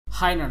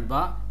Hi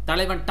நண்பா,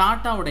 தலைவன்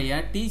டாட்டாவுடைய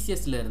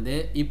டிசிஎஸ்ல இருந்து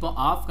இப்போ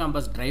ஆஃப்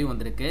கேம்பஸ் டிரைவ்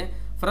வந்திருக்கு.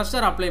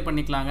 ஃப்ரெஷர் அப்ளை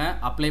பண்ணிக்கலாங்க.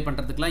 அப்ளை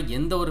பண்ணுறதுக்குலாம்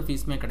எந்த ஒரு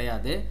ஃபீஸுமே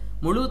கிடையாது.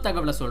 முழு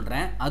தகவலை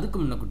சொல்கிறேன். அதுக்கு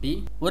முன்னக்குட்டி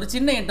ஒரு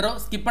சின்ன இன்ட்ரோ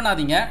ஸ்கிப்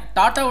பண்ணாதீங்க.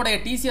 டாட்டாவுடைய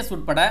டிசிஎஸ்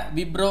உட்பட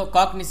விப்ரோ,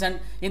 காக்னிசன்ட்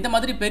இந்த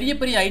மாதிரி பெரிய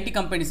பெரிய ஐடி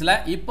கம்பெனிஸில்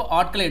இப்போ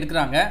ஆட்களை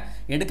எடுக்கிறாங்க.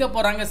 எடுக்க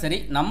போகிறாங்க. சரி,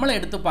 நம்மளை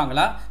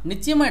எடுத்துப்பாங்களா?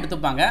 நிச்சயமாக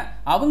எடுத்துப்பாங்க.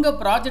 அவங்க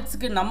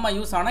ப்ராஜெக்ட்ஸுக்கு நம்ம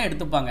யூஸ் ஆனால்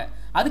எடுத்துப்பாங்க.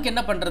 அதுக்கு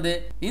என்ன பண்ணுறது?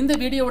 இந்த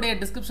வீடியோடைய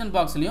டிஸ்கிரிப்ஷன்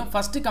பாக்ஸ்லையும்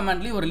ஃபர்ஸ்ட்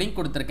கமெண்ட்லையும் ஒரு லிங்க்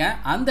கொடுத்துருக்கேன்.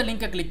 அந்த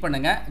லிங்கை கிளிக்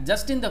பண்ணுங்கள்.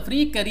 ஜஸ்ட் இந்த ஃப்ரீ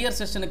கரியர்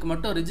செஷனுக்கு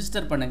மட்டும்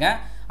ரிஜிஸ்டர் பண்ணுங்கள்.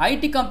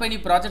 ஐடி கம்பெனி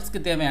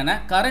ப்ராஜெக்ட்ஸ்க்கு தேவையான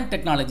current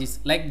technologies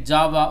like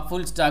Java,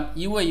 full stock,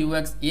 UI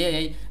UX,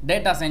 AI,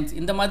 data science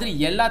இந்த மாதிரி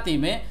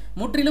எல்லாத்தையுமே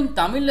முற்றிலும்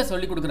தமிழில்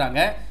சொல்லிக் கொடுக்குறாங்க.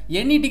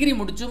 எனி டிகிரி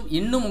முடிச்சும்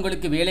இன்னும்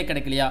உங்களுக்கு வேலை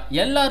கிடைக்கலையா?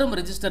 எல்லாரும்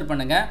ரெஜிஸ்டர்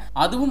பண்ணுங்க.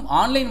 அதுவும்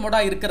ஆன்லைன் மோடா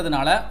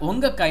இருக்கிறதுனால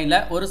உங்க கையில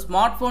ஒரு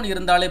ஸ்மார்ட் போன்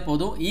இருந்தாலே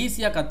போதும்,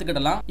 ஈஸியா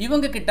கத்துக்கிடலாம்.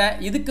 இவங்க கிட்ட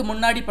இதுக்கு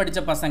முன்னாடி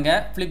படிச்ச பசங்க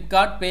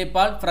பிளிப்கார்ட்,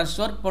 பேபால்,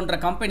 ஃப்ரெஷ்ஒர்க் போன்ற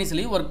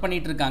கம்பெனிஸ்லயும் ஒர்க்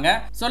பண்ணிட்டு இருக்காங்க.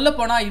 சொல்ல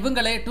போனா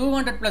இவங்களே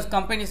 200+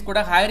 கம்பெனிஸ்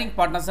கூட ஹைரிங்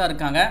பார்ட்னர்ஸா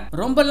இருக்காங்க.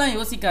 ரொம்பலாம்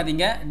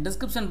யோசிக்காதீங்க.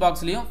 டிஸ்கிரிப்ஷன்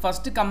பாக்ஸ்லயும்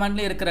ஃபர்ஸ்ட்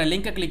கமெண்ட்ல இருக்கிற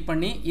லிங்கை கிளிக்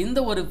பண்ணி இந்த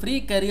ஒரு ஃப்ரீ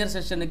கரியர்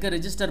செஷனுக்கு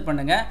ரெஜிஸ்டர்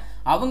பண்ணுங்க.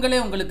 அவங்களே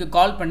உங்களுக்கு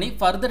கால் பண்ணி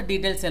ஃபர்தர்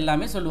டீடைல்ஸ்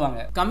எல்லாமே சொல்லுவாங்க.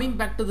 Coming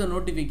back to the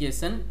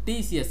notification,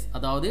 TCS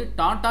அதாவது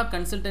டாடா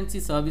கன்சல்டன்சி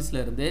சர்வீஸ்ல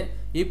இருந்து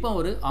இப்போ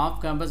ஒரு ஆஃப்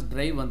கேம்பஸ்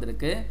டிரைவ்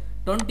வந்திருக்கு.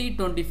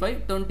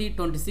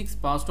 2025-2026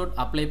 பாஸ் அவுட்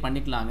அப்ளை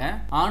பண்ணிக்கலாங்க.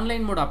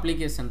 ஆன்லைன் மோட்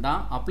அப்ளிகேஷன்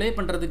தான். அப்ளை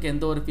பண்ணுறதுக்கு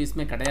எந்த ஒரு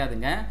ஃபீஸுமே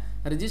கிடையாதுங்க.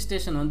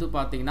 ரிஜிஸ்ட்ரேஷன் வந்து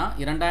பார்த்தீங்கன்னா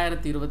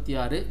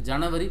 2026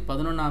 ஜனவரி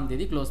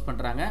 11 க்ளோஸ்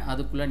பண்ணுறாங்க.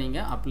 அதுக்குள்ளே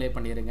நீங்கள் அப்ளை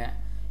பண்ணிடுங்க.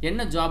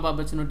 என்ன ஜாப்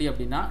ஆப்பர்ச்சுனிட்டி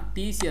அப்படின்னா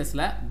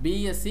டிசிஎஸ்ல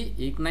B.Sc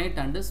ignite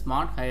and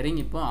smart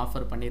hiring இப்போ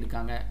ஆஃபர்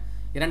பண்ணியிருக்காங்க.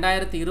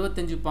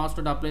 2025 பாஸ்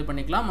அவுட் அப்ளை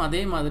பண்ணிக்கலாம்.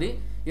 அதே மாதிரி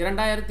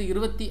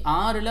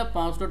 2026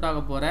 பாஸ் அவுட் ஆக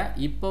போகிற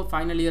இப்போ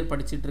ஃபைனல் இயர்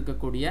படிச்சுட்டு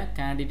இருக்கக்கூடிய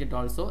கேண்டிடேட்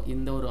ஆல்சோ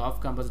இந்த ஒரு ஆஃப்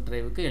கேம்பஸ்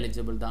டிரைவுக்கு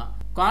எலிஜிபிள் தான்.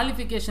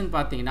 குவாலிஃபிகேஷன்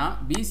பார்த்தீங்கன்னா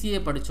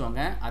BCA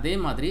படித்தவங்க, அதே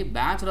மாதிரி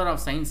பேச்சுலர்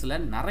ஆஃப் சயின்ஸில்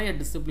நிறைய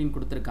டிசிப்ளின்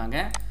கொடுத்துருக்காங்க.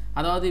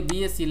 அதாவது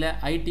B.Sc-ல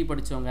ஐடி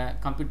படித்தவங்க,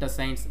 computer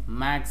science,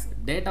 maths,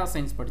 data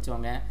science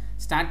படித்தவங்க,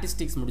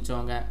 ஸ்டாட்டிஸ்டிக்ஸ்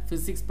முடித்தவங்க,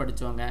 ஃபிசிக்ஸ்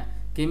படித்தவங்க,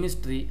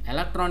 கெமிஸ்ட்ரி,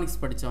 எலக்ட்ரானிக்ஸ்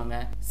படித்தவங்க,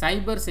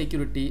 cyber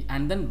security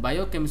and then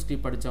biochemistry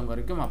படித்தவங்க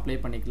வரைக்கும் அப்ளை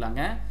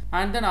பண்ணிக்கலாங்க.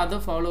 அண்ட் தென் அதை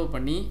ஃபாலோ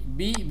பண்ணி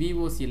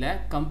B.Voc-ல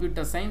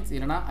கம்ப்யூட்டர் சயின்ஸ்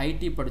இல்லைனா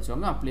ஐடி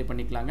படித்தவங்க அப்ளை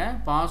பண்ணிக்கலாங்க.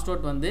 பாஸ்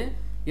அவுட் வந்து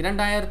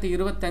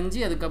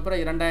 2025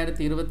 அதுக்கப்புறம்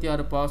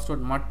 2026 பாஸ்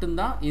அவுட்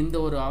மட்டும்தான் இந்த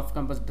ஒரு ஆஃப்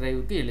கேம்பஸ்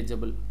டிரைவுக்கு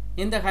எலிஜிபிள்.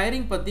 இந்த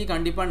ஹைரிங் பற்றி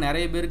கண்டிப்பாக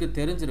நிறைய பேருக்கு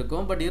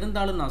தெரிஞ்சிருக்கும். பட்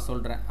இருந்தாலும் நான்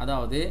சொல்கிறேன்.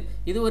 அதாவது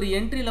இது ஒரு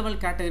என்ட்ரி லெவல்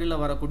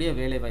கேட்டகரியில் வரக்கூடிய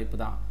வேலை வாய்ப்பு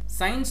தான்.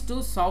 சயின்ஸ் டு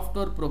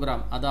சாஃப்ட்வேர்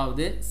ப்ரோக்ராம்,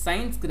 அதாவது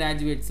சயின்ஸ்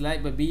கிராஜுவேட்ஸில்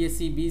இப்போ B.Sc,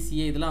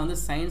 BCA இதெல்லாம் வந்து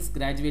சயின்ஸ்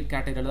கிராஜுவேட்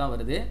கேட்டகரியில் தான்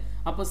வருது.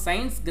 அப்போ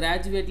சயின்ஸ்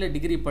கிராஜுவேட்டில்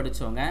டிகிரி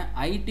படித்தவங்க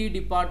ஐடி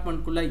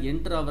டிபார்ட்மெண்ட்குள்ளே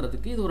என்ட்ரு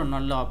ஆகிறதுக்கு இது ஒரு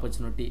நல்ல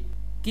ஆப்பர்ச்சுனிட்டி.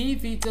 கீ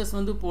ஃபீச்சர்ஸ்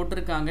வந்து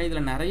போட்டிருக்காங்க.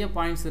 இதில் நிறைய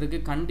பாயிண்ட்ஸ்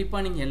இருக்குது.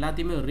 கண்டிப்பாக நீங்கள்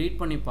எல்லாத்தையுமே ரீட்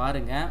பண்ணி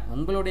பாருங்கள்.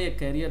 உங்களுடைய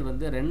கெரியர்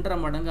வந்து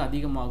 2.5 மடங்கு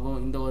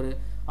அதிகமாகும் இந்த ஒரு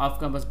ஆஃப்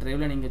கேம்பஸ்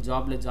டிரைவில் நீங்கள்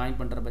ஜாபில் ஜாயின்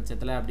பண்ணுற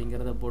பட்சத்தில்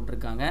அப்படிங்கிறத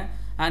போட்டிருக்காங்க.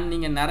 அண்ட்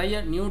நீங்கள் நிறைய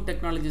நியூ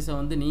டெக்னாலஜிஸை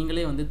வந்து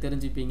நீங்களே வந்து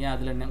தெரிஞ்சுப்பீங்க.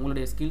 அதில்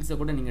உங்களுடைய ஸ்கில்ஸை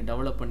கூட நீங்கள்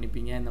டெவலப்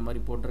பண்ணிப்பீங்க. இந்த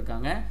மாதிரி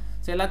போட்டிருக்காங்க.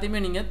 ஸோ எல்லாத்தையுமே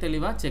நீங்கள்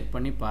தெளிவாக செக்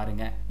பண்ணி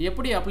பாருங்கள்.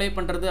 எப்படி அப்ளை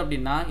பண்ணுறது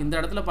அப்படின்னா இந்த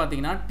இடத்துல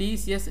பார்த்தீங்கன்னா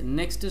TCS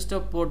நெக்ஸ்ட்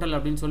ஸ்டெப் போர்ட்டல்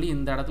அப்படின்னு சொல்லி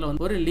இந்த இடத்துல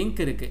வந்து ஒரு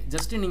லிங்க் இருக்குது.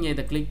 ஜஸ்ட் நீங்கள்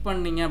இதை கிளிக்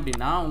பண்ணீங்க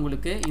அப்படின்னா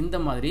உங்களுக்கு இந்த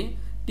மாதிரி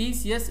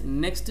TCS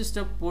நெக்ஸ்ட்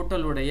ஸ்டெப்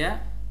போர்ட்டலுடைய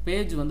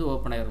பேஜ் வந்து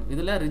ஓப்பன் ஆயிரும்.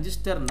 இதில்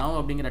ரிஜிஸ்டர் நவ்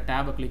அப்படிங்கிற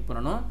டேபை கிளிக்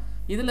பண்ணணும்.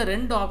 இதில்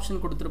 2 ஆப்ஷன்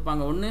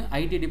கொடுத்துருப்பாங்க. ஒன்று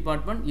ஐடி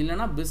டிபார்ட்மெண்ட்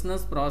இல்லைனா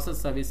பிஸ்னஸ்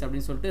ப்ராசஸ் சர்வீஸ்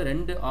அப்படின்னு சொல்லிட்டு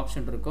 2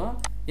 ஆப்ஷன் இருக்கும்.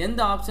 எந்த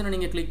ஆப்ஷனை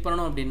நீங்கள் கிளிக்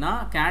பண்ணணும் அப்படின்னா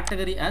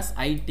கேட்டகரி as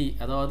ஐடி,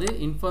 அதாவது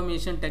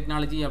இன்ஃபர்மேஷன்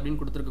டெக்னாலஜி அப்படின்னு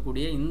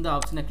கொடுத்துருக்கக்கூடிய இந்த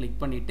ஆப்ஷனை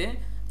கிளிக் பண்ணிவிட்டு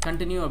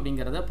கண்டினியூ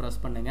அப்படிங்கிறத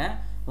ப்ரெஸ் பண்ணுங்கள்.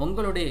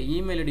 உங்களுடைய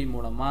இமெயில் ஐடி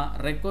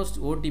மூலமாக ரெக்வஸ்ட்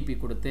OTP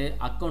கொடுத்து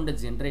அக்கௌண்ட்டை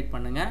ஜென்ரேட்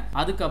பண்ணுங்கள்.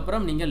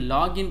 அதுக்கப்புறம் நீங்கள்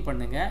லாகின்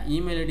பண்ணுங்கள்.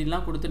 இமெயில்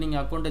ஐடிலாம் கொடுத்து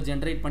நீங்கள் அக்கௌண்ட்டை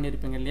ஜென்ரேட்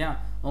பண்ணியிருப்பீங்க இல்லையா,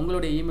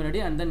 உங்களுடைய இமெயில்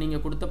ஐடி அந்த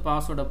நீங்கள் கொடுத்த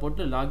பாஸ்வேர்டை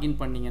போட்டு லாகின்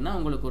பண்ணிங்கன்னா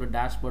உங்களுக்கு ஒரு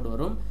டேஷ்போர்டு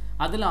வரும்.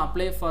 அதில்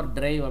அப்ளை ஃபார்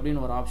டிரைவ்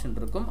அப்படின்னு ஒரு ஆப்ஷன்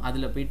இருக்கும்.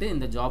 அதில் போய்ட்டு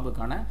இந்த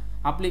ஜாபுக்கான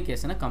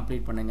அப்ளிகேஷனை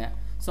கம்ப்ளீட் பண்ணுங்கள்.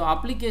 ஸோ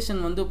அப்ளிகேஷன்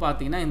வந்து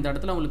பார்த்தீங்கன்னா இந்த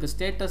இடத்துல உங்களுக்கு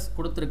ஸ்டேட்டஸ்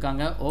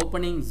கொடுத்துருக்காங்க.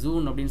 ஓப்பனிங்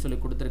ஜூன் அப்படின்னு சொல்லி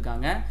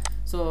கொடுத்துருக்காங்க.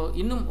 ஸோ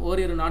இன்னும்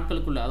ஓரிரு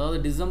நாட்களுக்குள்ளே, அதாவது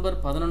டிசம்பர்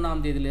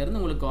 11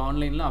 உங்களுக்கு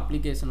ஆன்லைனில்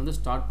அப்ளிகேஷன் வந்து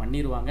ஸ்டார்ட்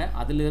பண்ணிடுவாங்க.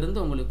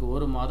 அதிலிருந்து உங்களுக்கு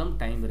 1 மாதம்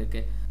டைம்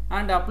இருக்குது.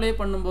 அண்ட் அப்ளை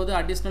பண்ணும்போது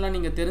அடிஷ்னலாக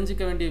நீங்கள்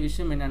தெரிஞ்சிக்க வேண்டிய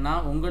விஷயம் என்னென்னா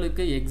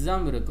உங்களுக்கு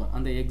எக்ஸாம் இருக்கும்.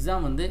 அந்த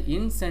எக்ஸாம் வந்து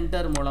இன்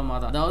சென்டர் மூலமாக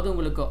தான், அதாவது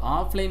உங்களுக்கு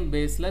ஆஃப்லைன்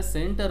பேஸில்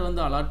சென்டர்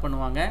வந்து அலாட்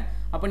பண்ணுவாங்க.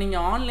 அப்போ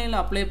நீங்கள்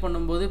ஆன்லைனில் அப்ளை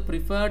பண்ணும்போது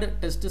ப்ரிஃபர்டு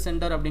டெஸ்ட்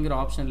சென்டர் அப்படிங்கிற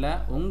ஆப்ஷனில்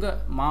உங்கள்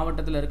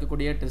மாவட்டத்தில்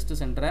இருக்கக்கூடிய டெஸ்ட்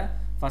சென்டரை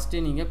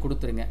ஃபஸ்ட்டே நீங்கள்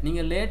கொடுத்துருங்க.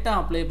 நீங்கள் லேட்டாக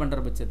அப்ளை பண்ணுற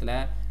பட்சத்தில்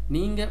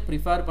நீங்கள்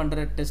ப்ரிஃபர் பண்ணுற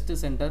டெஸ்ட்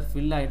சென்டர்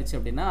ஃபில் ஆகிடுச்சு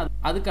அப்படின்னா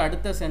அதுக்கு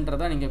அடுத்த சென்டரை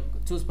தான் நீங்கள்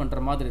சூஸ் பண்ணுற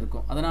மாதிரி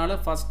இருக்கும். அதனால்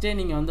ஃபஸ்ட்டே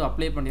நீங்கள் வந்து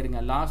அப்ளை பண்ணிடுங்க.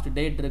 லாஸ்ட்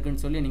டேட்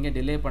இருக்குன்னு சொல்லி நீங்கள்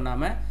டிலே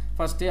பண்ணாமல்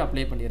ஃபஸ்ட்டே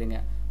அப்ளை பண்ணிடுங்க.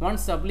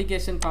 ஒன்ஸ்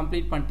அப்ளிகேஷன்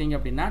கம்ப்ளீட் பண்ணிட்டீங்க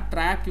அப்படின்னா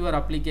ட்ராக் யுவர்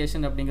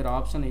அப்ளிகேஷன் அப்படிங்கிற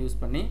ஆப்ஷனை யூஸ்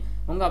பண்ணி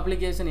உங்கள்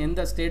அப்ளிகேஷன்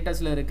எந்த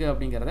ஸ்டேட்டஸில் இருக்குது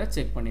அப்படிங்கிறத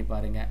செக் பண்ணி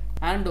பாருங்கள்.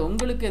 அண்ட்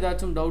உங்களுக்கு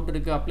ஏதாச்சும் டவுட்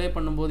இருக்குது, அப்ளை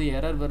பண்ணும்போது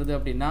எரர் வருது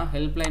அப்படின்னா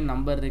ஹெல்ப்லைன்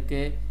நம்பர்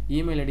இருக்குது,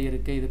 இமெயில் ஐடி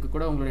இருக்குது, இதுக்கு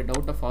கூட உங்களுடைய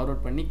டவுட்டை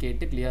ஃபார்வர்ட் பண்ணி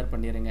கேட்டு கிளியர்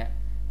பண்ணிடுங்க.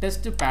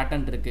 டெஸ்ட்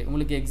பேட்டர்ன் இருக்குது,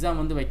 உங்களுக்கு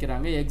எக்ஸாம் வந்து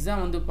வைக்கிறாங்க.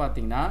 எக்ஸாம் வந்து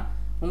பார்த்தீங்கன்னா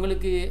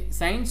உங்களுக்கு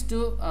சயின்ஸ் டு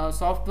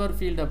சாஃப்ட்வேர்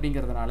ஃபீல்டு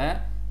அப்படிங்கிறதுனால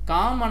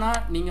காமனாக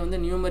நீங்கள் வந்து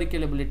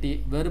numerical ability,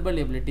 verbal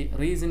ability,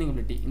 reasoning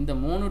ability இந்த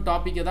 3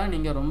 டாப்பிக்கை தான்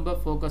நீங்கள் ரொம்ப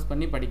ஃபோக்கஸ்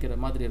பண்ணி படிக்கிற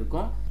மாதிரி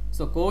இருக்கும்.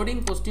 ஸோ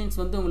கோடிங் கொஸ்டின்ஸ்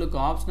வந்து உங்களுக்கு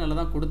ஆப்ஷனில்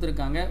தான்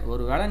கொடுத்துருக்காங்க.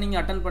 ஒரு வேளை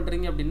நீங்கள் அட்டன்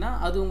பண்ணுறீங்க அப்படின்னா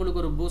அது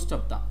உங்களுக்கு ஒரு பூஸ்ட்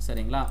அப் தான்.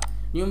 சரிங்களா?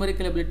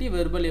 Numerical ability,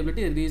 verbal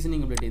ability,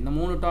 reasoning ability இந்த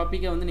 3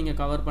 டாப்பிக்கை வந்து நீங்கள்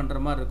கவர் பண்ணுற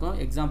மாதிரி இருக்கும்.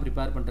 எக்ஸாம்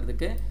ப்ரிப்பேர்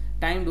பண்ணுறதுக்கு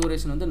டைம்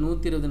டூரேஷன் வந்து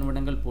 120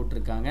 நிமிடங்கள்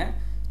போட்டிருக்காங்க.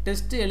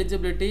 டெஸ்ட்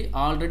எலிஜிபிலிட்டி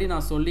ஆல்ரெடி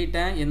நான்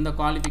சொல்லிட்டேன், எந்த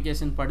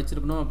குவாலிஃபிகேஷன்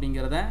படிச்சிருக்கணும்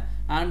அப்படிங்கிறத.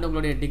 அண்ட்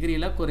உங்களுடைய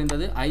டிகிரியில்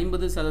குறைந்தது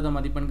 50%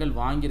 மதிப்பெண்கள்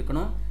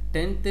வாங்கியிருக்கணும்.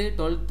 10th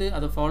 12th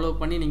அதை ஃபாலோ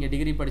பண்ணி நீங்கள்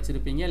டிகிரி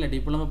படிச்சிருப்பீங்க, இல்லை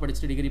டிப்ளமோ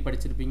படிச்சுட்டு டிகிரி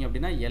படிச்சிருப்பீங்க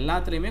அப்படின்னா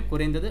எல்லாத்துலேயுமே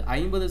குறைந்தது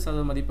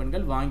 50%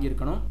 மதிப்பெண்கள்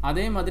வாங்கியிருக்கணும்.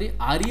 அதே மாதிரி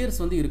அரியர்ஸ்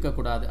வந்து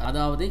இருக்கக்கூடாது.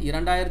 அதாவது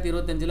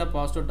 2025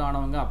 பாஸ் அவுட்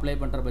ஆனவங்க அப்ளை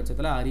பண்ணுற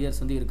பட்சத்தில்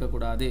அரியர்ஸ் வந்து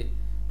இருக்கக்கூடாது.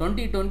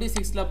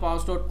 2026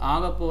 பாஸ் அவுட்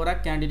ஆக போகிற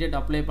கேண்டிடேட்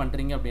அப்ளை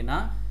பண்ணுறீங்க அப்படின்னா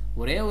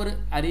ஒரே ஒரு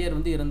அரியர்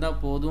வந்து இருந்தால்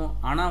போதும்.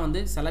 ஆனால் வந்து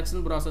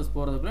செலெக்ஷன் ப்ராசஸ்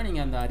போகிறதுக்குள்ள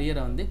நீங்கள் அந்த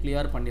அரியரை வந்து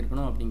கிளியர்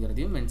பண்ணியிருக்கணும்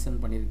அப்படிங்கிறதையும் மென்ஷன்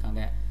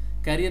பண்ணியிருக்காங்க.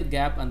 கரியர்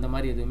கேப் அந்த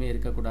மாதிரி எதுவுமே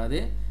இருக்கக்கூடாது.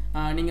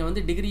 நீங்கள்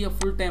வந்து டிகிரியை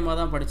ஃபுல் டைமாக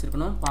தான்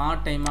படிச்சிருக்கணும்.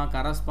 பார்ட் டைமாக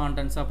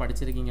கரஸ்பாண்டன்ஸாக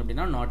படிச்சிருக்கீங்க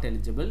அப்படின்னா நாட்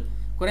எலிஜிபிள்.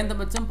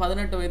 குறைந்தபட்சம்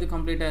 18 வயது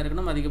கம்ப்ளீட்டாக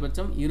இருக்கணும்.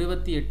 அதிகபட்சம்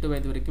 28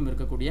 வயது வரைக்கும்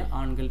இருக்கக்கூடிய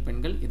ஆண்கள்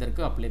பெண்கள்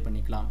இதற்கு அப்ளை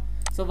பண்ணிக்கலாம்.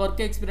 ஸோ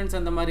ஒர்க் எக்ஸ்பீரியன்ஸ்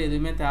அந்த மாதிரி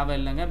எதுவுமே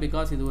தேவையில்லைங்க.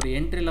 பிகாஸ் இது ஒரு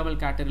என்ட்ரி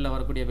லெவல் கேட்டகரியில்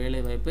வரக்கூடிய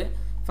வேலைவாய்ப்பு,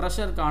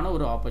 ஃப்ரெஷருக்கான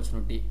ஒரு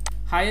ஆப்பர்ச்சுனிட்டி.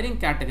 ஹையரிங்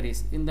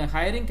கேட்டகரிஸ், இந்த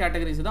ஹையரிங்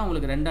கேட்டகரிஸ் தான்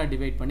உங்களுக்கு 2ஆக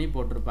டிவைட் பண்ணி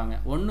போட்டிருப்பாங்க.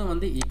 ஒன்று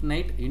வந்து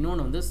இக்னைட்,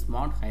 இன்னொன்று வந்து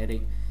ஸ்மார்ட்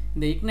ஹையரிங்.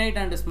 இந்த இக்னைட்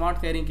அண்ட் ஸ்மார்ட்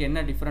ஹையரிங்க்கு என்ன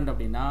டிஃப்ரெண்ட்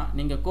அப்படின்னா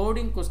நீங்கள்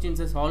கோடிங்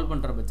கொஸ்டின்ஸை சால்வ்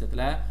பண்ணுற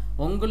பட்சத்தில்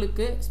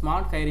உங்களுக்கு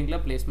ஸ்மார்ட்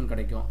ஹையரிங்கில் பிளேஸ்மெண்ட்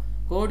கிடைக்கும்.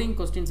 கோடிங்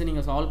கொஸ்டின்ஸை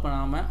நீங்கள் சால்வ்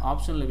பண்ணாமல்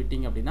ஆப்ஷனில்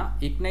விட்டீங்க அப்படின்னா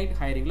இக்னைட்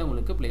ஹையரிங்கில்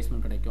உங்களுக்கு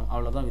பிளேஸ்மெண்ட் கிடைக்கும்.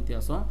 அவ்வளோதான்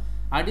வித்தியாசம்.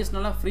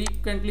 அடிஷ்னலாக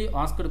ஃப்ரீக்வெண்ட்லி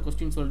ஆஸ்கட்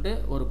கொஸ்டின் சொல்லிட்டு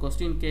ஒரு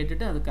கொஸ்டின்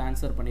கேட்டுட்டு அதுக்கு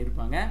ஆன்சர்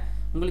பண்ணியிருப்பாங்க.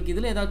 உங்களுக்கு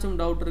இதில் ஏதாச்சும்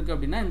டவுட் இருக்குது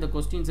அப்படின்னா இந்த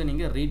கொஸ்டின்ஸை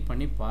நீங்கள் ரீட்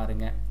பண்ணி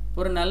பாருங்கள்.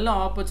 ஒரு நல்ல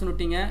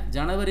ஆப்பர்ச்சுனிட்டிங்க.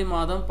 ஜனவரி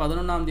மாதம்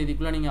 11ஆம்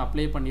தேதிக்குள்ளே நீங்கள்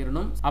அப்ளை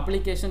பண்ணிடணும்.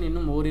 அப்ளிகேஷன்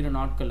இன்னும் ஓரிரு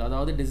நாட்கள்,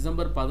 அதாவது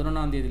டிசம்பர்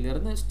 11ஆம்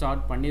தேதியிலேருந்து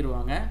ஸ்டார்ட்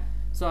பண்ணிடுவாங்க.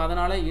 ஸோ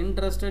அதனால்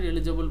இன்ட்ரெஸ்டட்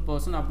எலிஜிபிள்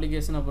பர்சன்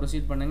அப்ளிகேஷனை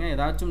ப்ரொசீட் பண்ணுங்கள்.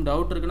 ஏதாச்சும்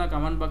டவுட் இருக்குன்னா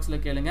கமெண்ட்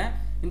பாக்ஸில் கேளுங்க.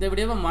 இந்த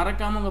வீடியோவை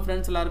மறக்காமல் உங்கள்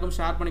ஃப்ரெண்ட்ஸ் எல்லாருக்கும்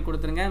ஷேர் பண்ணி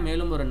கொடுத்துருங்க.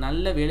 மேலும் ஒரு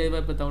நல்ல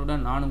வேலைவாய்ப்பு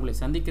தகவலுடன் நான் உங்களை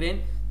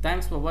சந்திக்கிறேன்.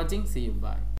 தேங்க்ஸ் ஃபார் வாட்சிங். See you. Bye.